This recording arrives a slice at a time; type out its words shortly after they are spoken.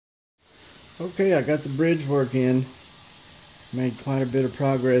Okay, I got the bridge work in. Made quite a bit of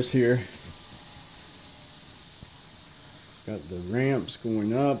progress here. Got the ramps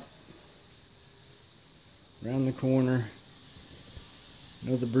going up, around the corner,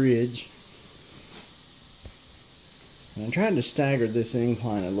 another bridge. And I'm trying to stagger this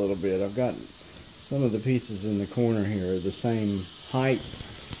incline a little bit. I've got some of the pieces in the corner here are the same height.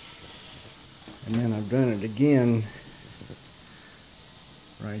 And then I've done it again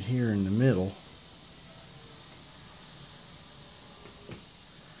right here in the middle.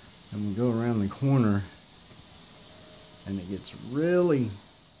 And we go around the corner and it gets really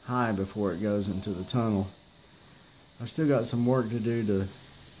high before it goes into the tunnel. I've still got some work to do to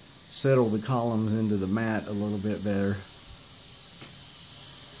settle the columns into the mat a little bit better.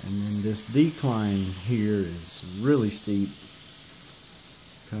 And then this decline here is really steep.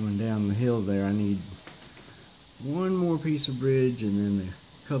 Coming down the hill there, I need one more piece of bridge and then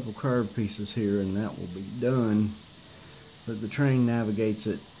a couple curved pieces here, and that will be done. But the train navigates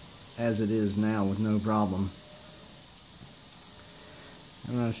it as it is now with no problem.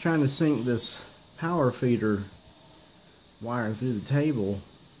 And I was trying to sink this power feeder wire through the table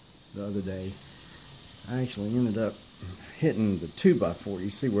the other day. I actually ended up hitting the 2x4. You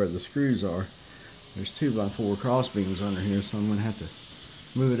see where the screws are. There's 2x4 cross beams under here, so I'm going to have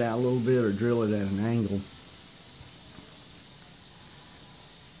to move it out a little bit or drill it at an angle.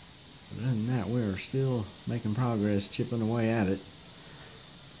 But other than that, we're still making progress, chipping away at it.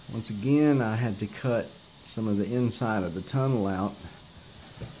 Once again, I had to cut some of the inside of the tunnel out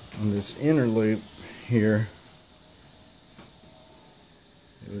on this inner loop here.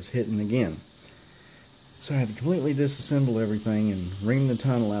 It was hitting again. So I had to completely disassemble everything and ream the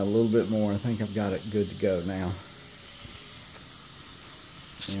tunnel out a little bit more. I think I've got it good to go now.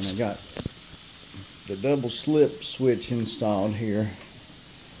 And I got the double slip switch installed here.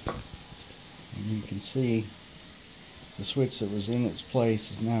 And you can see the switch that was in its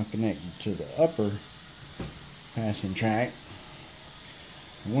place is now connected to the upper passing track.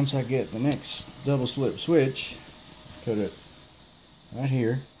 And once I get the next double slip switch, put it right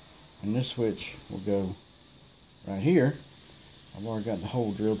here, and this switch will go right here. I've already got the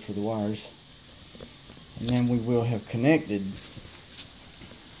hole drilled for the wires. And then we will have connected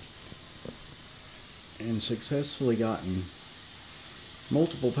and successfully gotten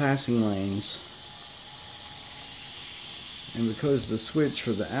multiple passing lanes. And because the switch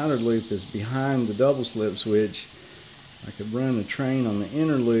for the outer loop is behind the double slip switch, I could run a train on the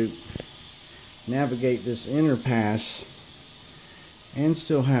inner loop, navigate this inner pass, and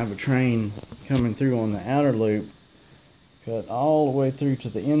still have a train coming through on the outer loop, cut all the way through to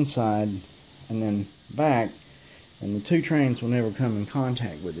the inside and then back, and the two trains will never come in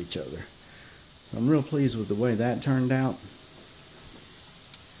contact with each other. So I'm real pleased with the way that turned out.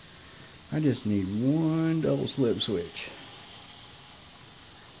 I just need one double slip switch.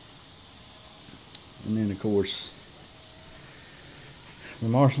 And then of course the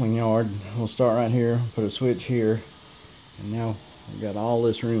marshalling yard, we'll start right here, put a switch here, and now we've got all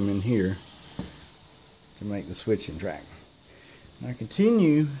this room in here to make the switching track. And I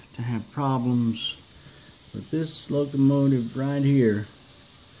continue to have problems with this locomotive right here,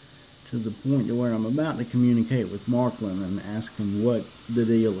 to the point to where I'm about to communicate with Markland and ask him what the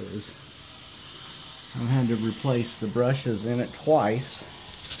deal is. I've had to replace the brushes in it twice.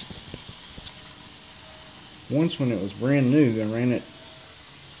 Once when it was brand new, I ran it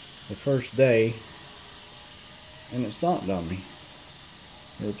the first day and it stopped on me.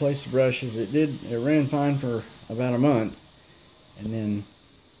 I replaced the brushes. It ran fine for about a month, and then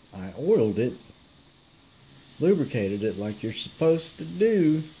I oiled it, lubricated it like you're supposed to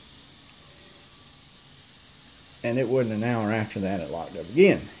do, and it wasn't an hour after that it locked up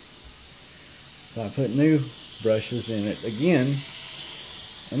again. So I put new brushes in it again,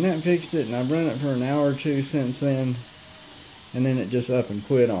 and that fixed it, and I've run it for an hour or two since then, and then it just up and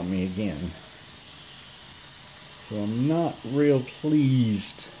quit on me again. So I'm not real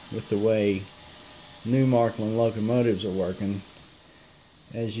pleased with the way new Markland locomotives are working.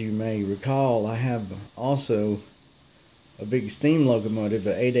 As you may recall, I have also a big steam locomotive,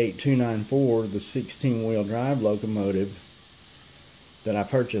 the 88294, the 16-wheel drive locomotive that I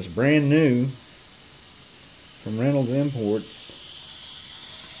purchased brand new from Reynolds Imports.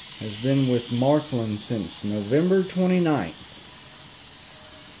 Has been with Markland since November 29th.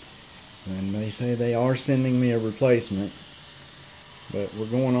 And they say they are sending me a replacement, but we're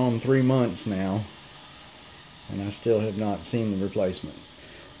going on 3 months now and I still have not seen the replacement.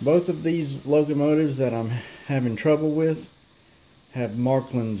 Both of these locomotives that I'm having trouble with have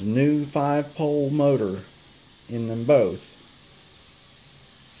Markland's new 5-pole motor in them both.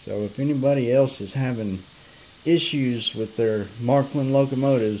 So if anybody else is having issues with their Markland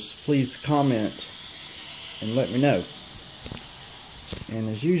locomotives, please comment and let me know. And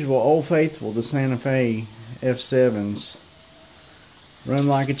as usual, Old Faithful, the Santa Fe F7s run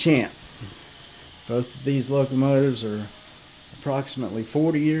like a champ. Both of these locomotives are approximately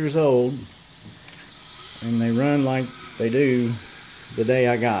 40 years old, and they run like they do the day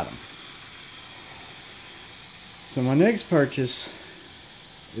I got them. So my next purchase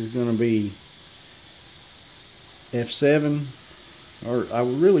is going to be F7, or I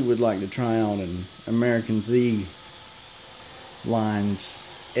really would like to try out an American Z Lines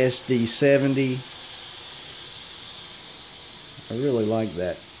SD70. I really like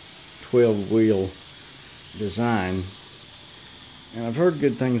that 12-wheel design, and I've heard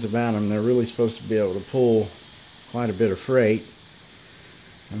good things about them. They're really supposed to be able to pull quite a bit of freight.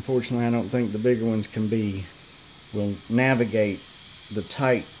 Unfortunately, I don't think the bigger ones will navigate the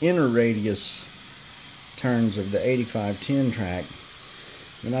tight inner radius turns of the 8510 track.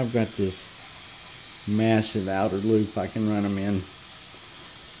 But I've got this massive outer loop I can run them in.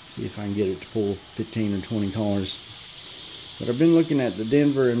 See if I can get it to pull 15 or 20 cars. But I've been looking at the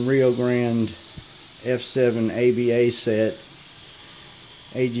Denver and Rio Grande F7 ABA set.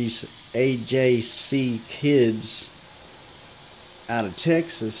 AJC Kids out of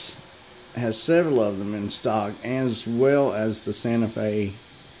Texas has several of them in stock, as well as the Santa Fe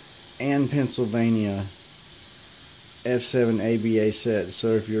and Pennsylvania F7 ABA set.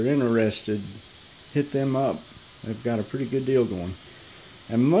 So if you're interested, hit them up. They've got a pretty good deal going.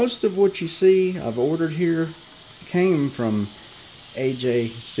 And most of what you see I've ordered here came from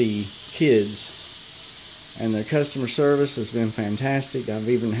AJC Kids, and their customer service has been fantastic. I've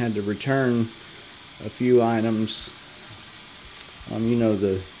even had to return a few items. You know,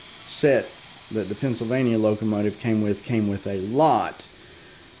 the set that the Pennsylvania locomotive came with a lot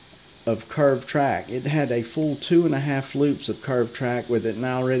of curved track. It had a full 2.5 loops of curved track with it, and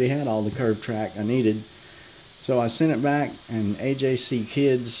I already had all the curved track I needed. So I sent it back, and AJC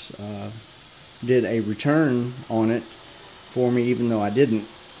Kids did a return on it for me, even though I didn't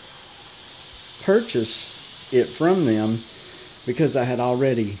purchase it from them, because I had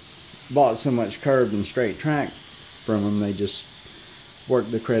already bought so much curved and straight track from them. They just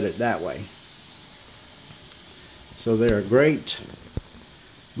worked the credit that way. So they're a great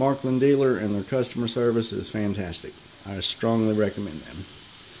Markland dealer, and their customer service is fantastic. I strongly recommend them.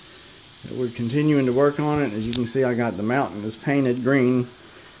 We're continuing to work on it. As you can see, I got the mountain is painted green.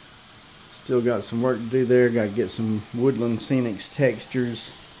 Still got some work to do there. Got to get some Woodland Scenics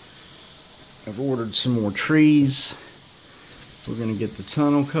textures. I've ordered some more trees. We're going to get the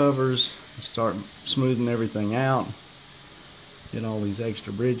tunnel covers, start smoothing everything out, get all these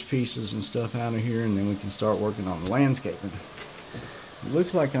extra bridge pieces and stuff out of here, and then we can start working on the landscaping. It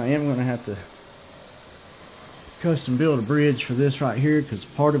looks like I am going to have to custom build a bridge for this right here, because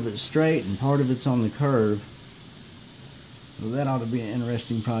part of it's straight and part of it's on the curve. So that ought to be an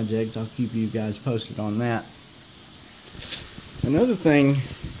interesting project. I'll keep you guys posted on that. Another thing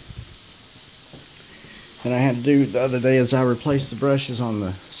that I had to do the other day is I replaced the brushes on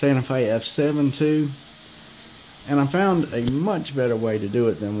the Santa Fe F7 too. And I found a much better way to do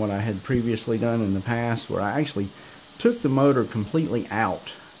it than what I had previously done in the past, where I actually took the motor completely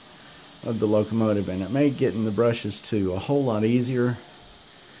out of the locomotive, and it made getting the brushes to a whole lot easier.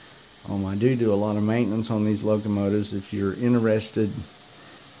 I do a lot of maintenance on these locomotives. If you're interested,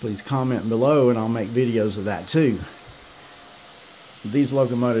 please comment below and I'll make videos of that too. These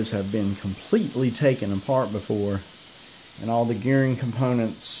locomotives have been completely taken apart before, and all the gearing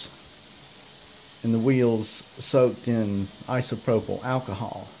components and the wheels soaked in isopropyl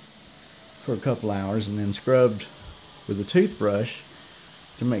alcohol for a couple hours, and then scrubbed with a toothbrush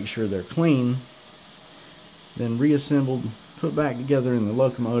to make sure they're clean, then reassembled, put back together in the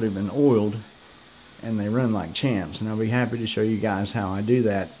locomotive and oiled, and they run like champs. And I'll be happy to show you guys how I do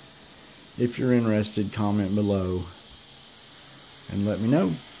that. If you're interested, comment below and let me know.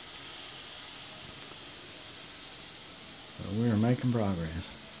 So we are making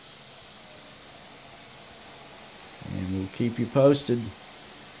progress, and we'll keep you posted.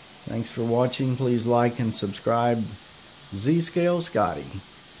 Thanks for watching. Please like and subscribe. Z-Scale Scotty.